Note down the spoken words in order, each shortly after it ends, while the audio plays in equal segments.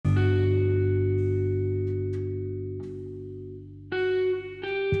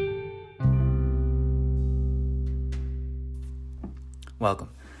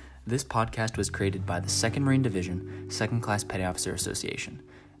Welcome. This podcast was created by the 2nd Marine Division, 2nd Class Petty Officer Association,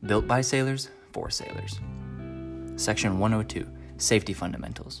 built by sailors for sailors. Section 102, Safety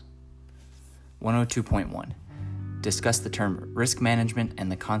Fundamentals. 102.1, discuss the term risk management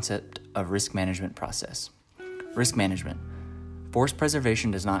and the concept of risk management process. Risk management. Force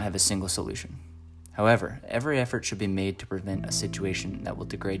preservation does not have a single solution. However, every effort should be made to prevent a situation that will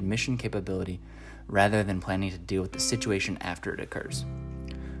degrade mission capability rather than planning to deal with the situation after it occurs.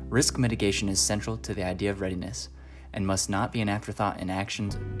 Risk mitigation is central to the idea of readiness and must not be an afterthought in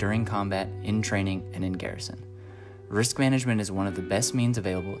actions during combat, in training, and in garrison. Risk management is one of the best means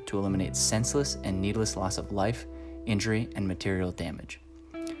available to eliminate senseless and needless loss of life, injury, and material damage.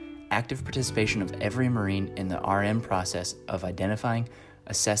 Active participation of every Marine in the RM process of identifying,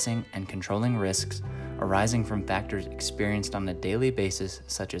 assessing, and controlling risks arising from factors experienced on a daily basis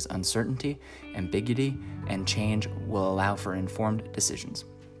such as uncertainty, ambiguity, and change will allow for informed decisions.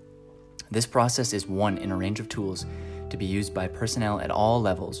 This process is one in a range of tools to be used by personnel at all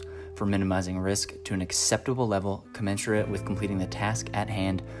levels for minimizing risk to an acceptable level commensurate with completing the task at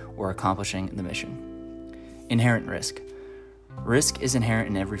hand or accomplishing the mission. Inherent risk. Risk is inherent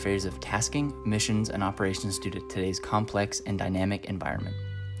in every phase of tasking, missions, and operations due to today's complex and dynamic environment.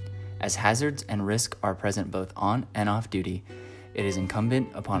 As hazards and risk are present both on and off duty, it is incumbent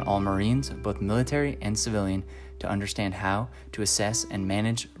upon all Marines, both military and civilian, to understand how to assess and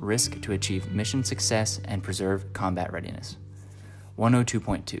manage risk to achieve mission success and preserve combat readiness.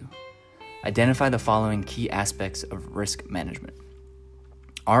 102.2. Identify the following key aspects of risk management.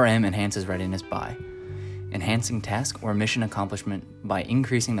 RM enhances readiness by enhancing task or mission accomplishment by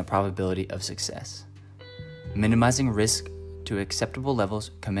increasing the probability of success, minimizing risk to acceptable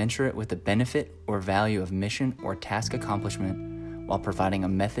levels commensurate with the benefit or value of mission or task accomplishment while providing a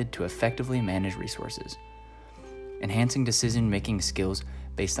method to effectively manage resources, enhancing decision-making skills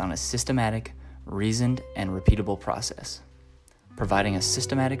based on a systematic, reasoned, and repeatable process, providing a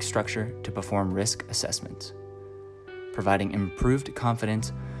systematic structure to perform risk assessments, providing improved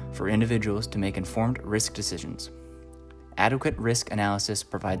confidence for individuals to make informed risk decisions. Adequate risk analysis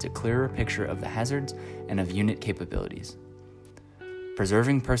provides a clearer picture of the hazards and of unit capabilities.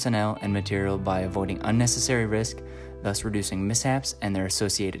 Preserving personnel and material by avoiding unnecessary risk, thus reducing mishaps and their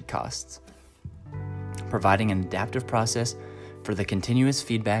associated costs. Providing an adaptive process for the continuous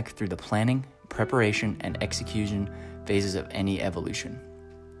feedback through the planning, preparation, and execution phases of any evolution.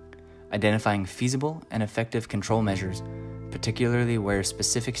 Identifying feasible and effective control measures, particularly where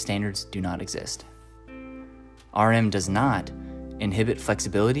specific standards do not exist. RM does not inhibit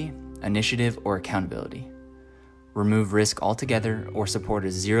flexibility, initiative, or accountability, remove risk altogether, or support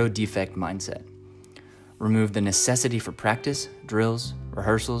a zero-defect mindset, remove the necessity for practice, drills,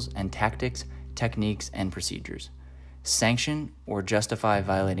 rehearsals, and tactics, techniques, and procedures, sanction or justify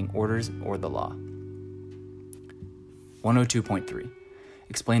violating orders or the law. 102.3.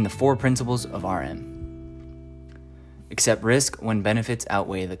 Explain the 4 principles of RM. Accept risk when benefits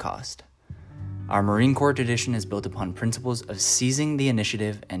outweigh the cost. Our Marine Corps tradition is built upon principles of seizing the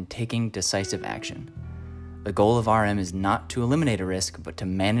initiative and taking decisive action. The goal of RM is not to eliminate a risk, but to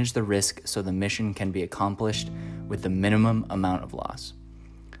manage the risk so the mission can be accomplished with the minimum amount of loss.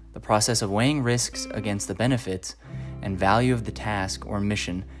 The process of weighing risks against the benefits and value of the task or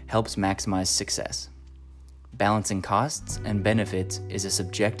mission helps maximize success. Balancing costs and benefits is a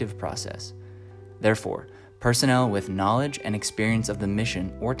subjective process. Therefore, personnel with knowledge and experience of the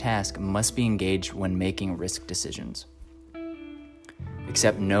mission or task must be engaged when making risk decisions.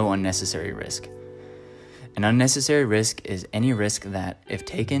 Accept no unnecessary risk. An unnecessary risk is any risk that, if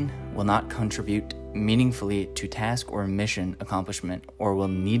taken, will not contribute meaningfully to task or mission accomplishment or will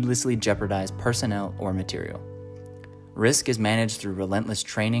needlessly jeopardize personnel or material. Risk is managed through relentless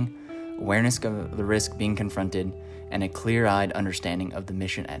training, awareness of the risk being confronted, and a clear-eyed understanding of the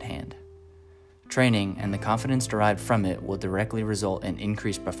mission at hand. Training and the confidence derived from it will directly result in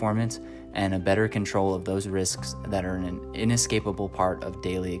increased performance and a better control of those risks that are an inescapable part of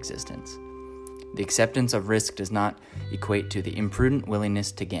daily existence. The acceptance of risk does not equate to the imprudent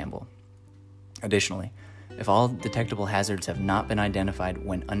willingness to gamble. Additionally, if all detectable hazards have not been identified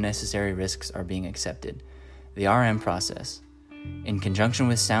when unnecessary risks are being accepted, the RM process, in conjunction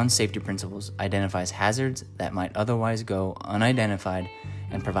with sound safety principles, identifies hazards that might otherwise go unidentified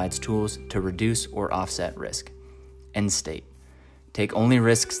and provides tools to reduce or offset risk. End state. Take only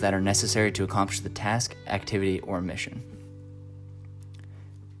risks that are necessary to accomplish the task, activity, or mission.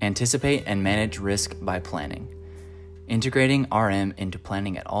 Anticipate and manage risk by planning. Integrating RM into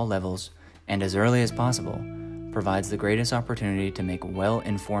planning at all levels and as early as possible provides the greatest opportunity to make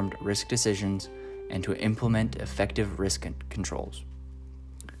well-informed risk decisions and to implement effective risk controls.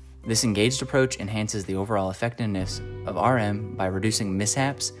 This engaged approach enhances the overall effectiveness of RM by reducing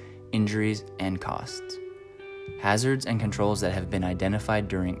mishaps, injuries, and costs. Hazards and controls that have been identified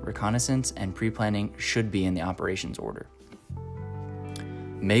during reconnaissance and pre-planning should be in the operations order.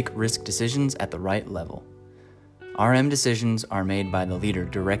 Make risk decisions at the right level. RM decisions are made by the leader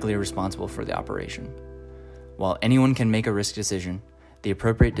directly responsible for the operation. While anyone can make a risk decision, the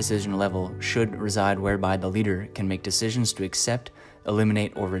appropriate decision level should reside whereby the leader can make decisions to accept,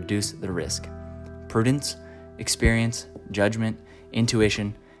 eliminate, or reduce the risk. Prudence, experience, judgment,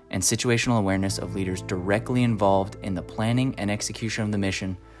 intuition, and situational awareness of leaders directly involved in the planning and execution of the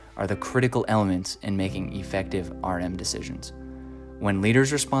mission are the critical elements in making effective RM decisions. When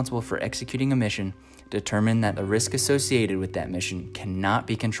leaders responsible for executing a mission determine that the risk associated with that mission cannot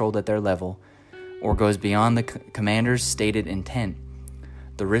be controlled at their level or goes beyond the commander's stated intent,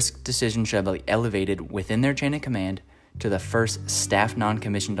 the risk decision shall be elevated within their chain of command to the first staff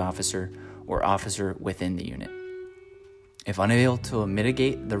non-commissioned officer or officer within the unit. If unable to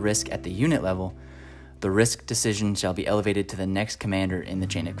mitigate the risk at the unit level, the risk decision shall be elevated to the next commander in the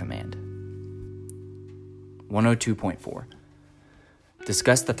chain of command. 102.4.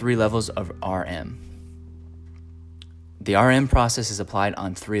 Discuss the 3 levels of RM. The RM process is applied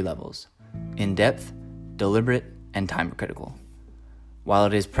on 3 levels: in-depth, deliberate, and time-critical. While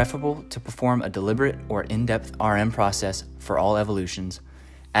it is preferable to perform a deliberate or in-depth RM process for all evolutions,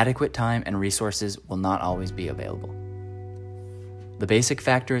 adequate time and resources will not always be available. The basic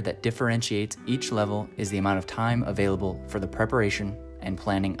factor that differentiates each level is the amount of time available for the preparation and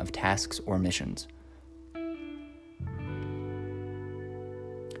planning of tasks or missions.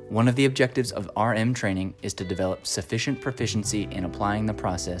 One of the objectives of RM training is to develop sufficient proficiency in applying the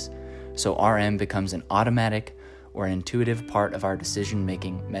process so RM becomes an automatic or an intuitive part of our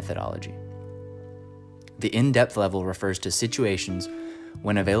decision-making methodology. The in-depth level refers to situations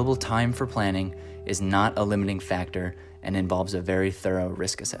when available time for planning is not a limiting factor and involves a very thorough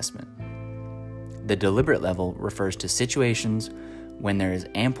risk assessment. The deliberate level refers to situations when there is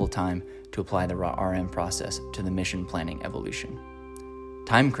ample time to apply the RM process to the mission planning evolution.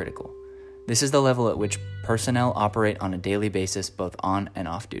 Time critical. This is the level at which personnel operate on a daily basis both on and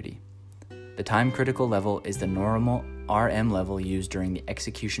off duty. The time critical level is the normal RM level used during the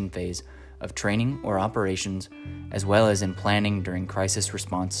execution phase of training or operations, as well as in planning during crisis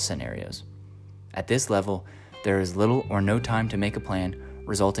response scenarios. At this level, there is little or no time to make a plan,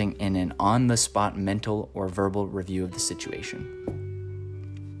 resulting in an on-the-spot mental or verbal review of the situation.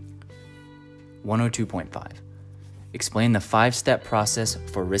 102.5. Explain the 5-step process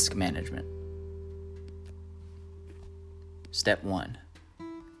for risk management. Step 1.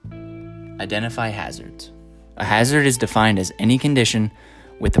 Identify hazards. A hazard is defined as any condition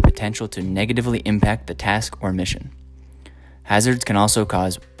with the potential to negatively impact the task or mission. Hazards can also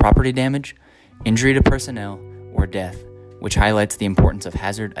cause property damage, injury to personnel, or death, which highlights the importance of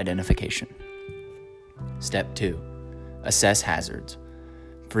hazard identification. Step 2. Assess hazards.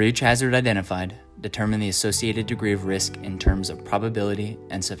 For each hazard identified, determine the associated degree of risk in terms of probability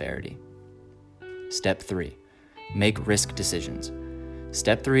and severity. Step 3. Make risk decisions.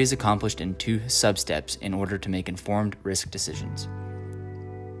 Step 3 is accomplished in 2 sub-steps in order to make informed risk decisions.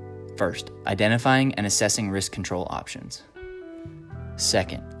 First, identifying and assessing risk control options.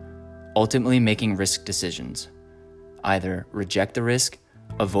 Second, ultimately making risk decisions. Either reject the risk,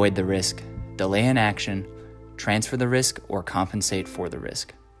 avoid the risk, delay an action, transfer the risk, or compensate for the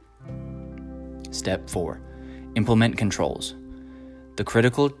risk. Step 4. Implement controls. The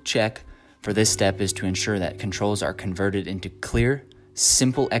critical check for this step is to ensure that controls are converted into clear,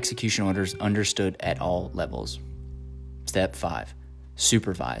 simple execution orders understood at all levels. Step 5.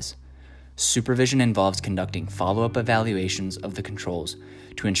 Supervise. Supervision involves conducting follow-up evaluations of the controls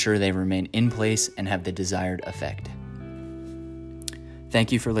to ensure they remain in place and have the desired effect.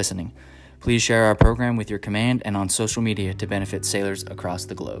 Thank you for listening. Please share our program with your command and on social media to benefit sailors across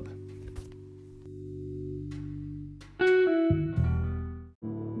the globe.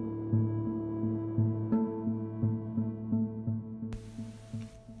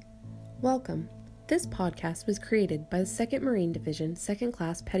 Welcome. This podcast was created by the 2nd Marine Division 2nd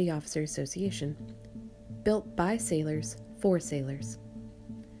Class Petty Officer Association. Built by sailors, for sailors.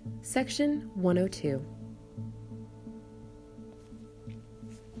 Section 102.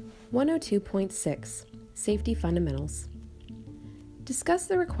 102.6 Safety Fundamentals. Discuss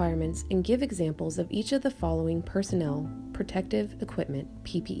the requirements and give examples of each of the following personnel protective equipment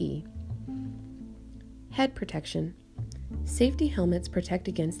 (PPE). Head protection. Safety helmets protect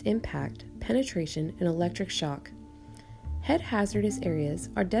against impact, penetration, and electric shock. Head hazardous areas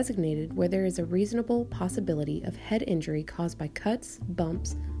are designated where there is a reasonable possibility of head injury caused by cuts,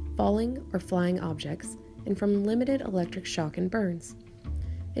 bumps, falling or flying objects, and from limited electric shock and burns.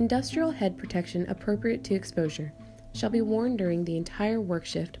 Industrial head protection appropriate to exposure shall be worn during the entire work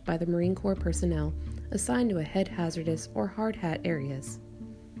shift by the Marine Corps personnel assigned to a head hazardous or hard hat areas.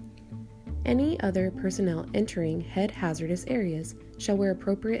 Any other personnel entering head hazardous areas shall wear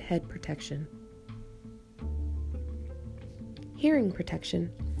appropriate head protection. Hearing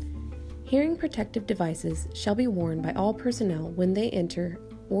protection. Hearing protective devices shall be worn by all personnel when they enter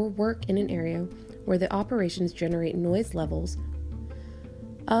or work in an area where the operations generate noise levels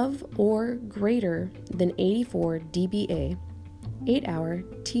of or greater than 84 dBA, 8-hour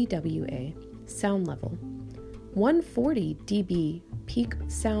TWA, sound level, 140 dB peak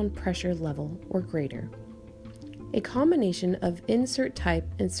sound pressure level or greater. A combination of insert type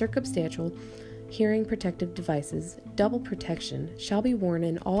and circumstantial hearing protective devices, double protection, shall be worn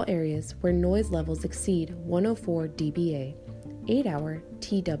in all areas where noise levels exceed 104 dBA, 8-hour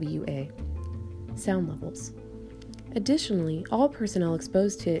TWA, sound levels. Additionally, all personnel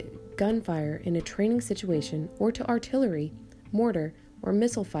exposed to gunfire in a training situation or to artillery, mortar, or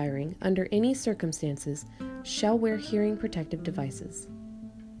missile firing under any circumstances shall wear hearing protective devices.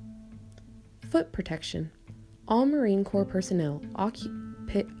 Foot protection. All Marine Corps personnel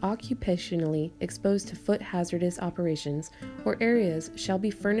occupationally exposed to foot hazardous operations or areas shall be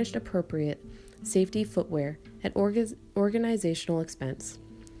furnished appropriate safety footwear at organizational expense.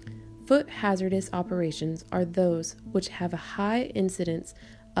 Foot hazardous operations are those which have a high incidence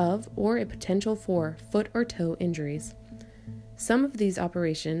of or a potential for foot or toe injuries. Some of these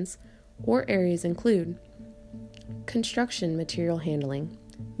operations or areas include construction material handling,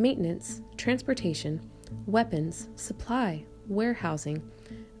 maintenance, transportation, weapons, supply, warehousing,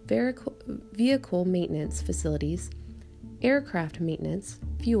 vehicle maintenance facilities, aircraft maintenance,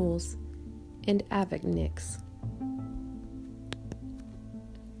 fuels, and AVIC-NICS.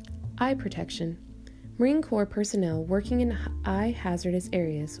 Eye protection. Marine Corps personnel working in eye hazardous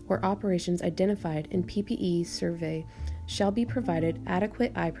areas or operations identified in PPE survey shall be provided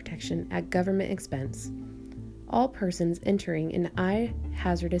adequate eye protection at government expense. All persons entering an eye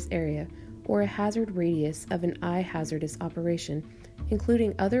hazardous area or a hazard radius of an eye hazardous operation,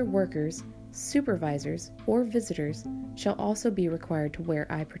 including other workers, supervisors, or visitors, shall also be required to wear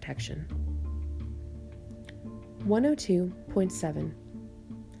eye protection. 102.7.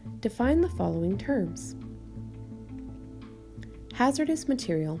 Define the following terms. Hazardous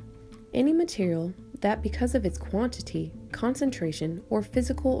material. Any material that, because of its quantity, concentration, or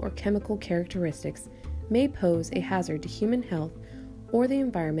physical or chemical characteristics, may pose a hazard to human health or the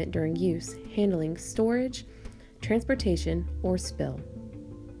environment during use, handling, storage, transportation, or spill.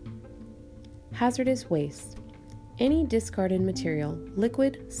 Hazardous waste. Any discarded material,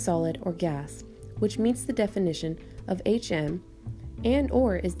 liquid, solid, or gas, which meets the definition of HM and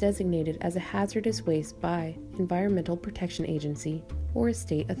or is designated as a hazardous waste by Environmental Protection Agency or a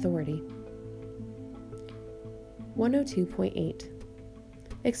state authority. 102.8.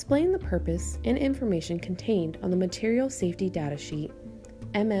 Explain the purpose and information contained on the Material Safety Data Sheet,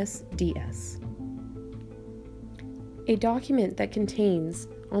 MSDS. A document that contains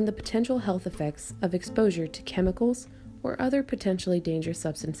on the potential health effects of exposure to chemicals or other potentially dangerous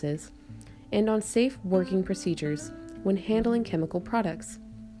substances, and on safe working procedures when handling chemical products.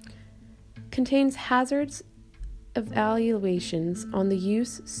 Contains hazards evaluations on the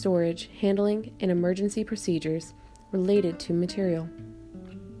use, storage, handling, and emergency procedures related to material.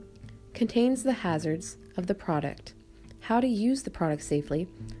 Contains the hazards of the product, how to use the product safely,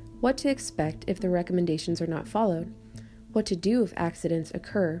 what to expect if the recommendations are not followed, what to do if accidents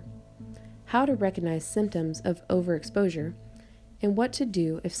occur, how to recognize symptoms of overexposure, and what to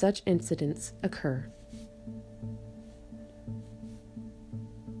do if such incidents occur.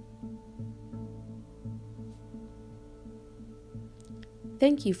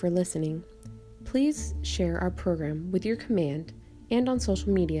 Thank you for listening. Please share our program with your command and on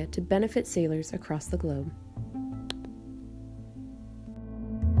social media to benefit sailors across the globe.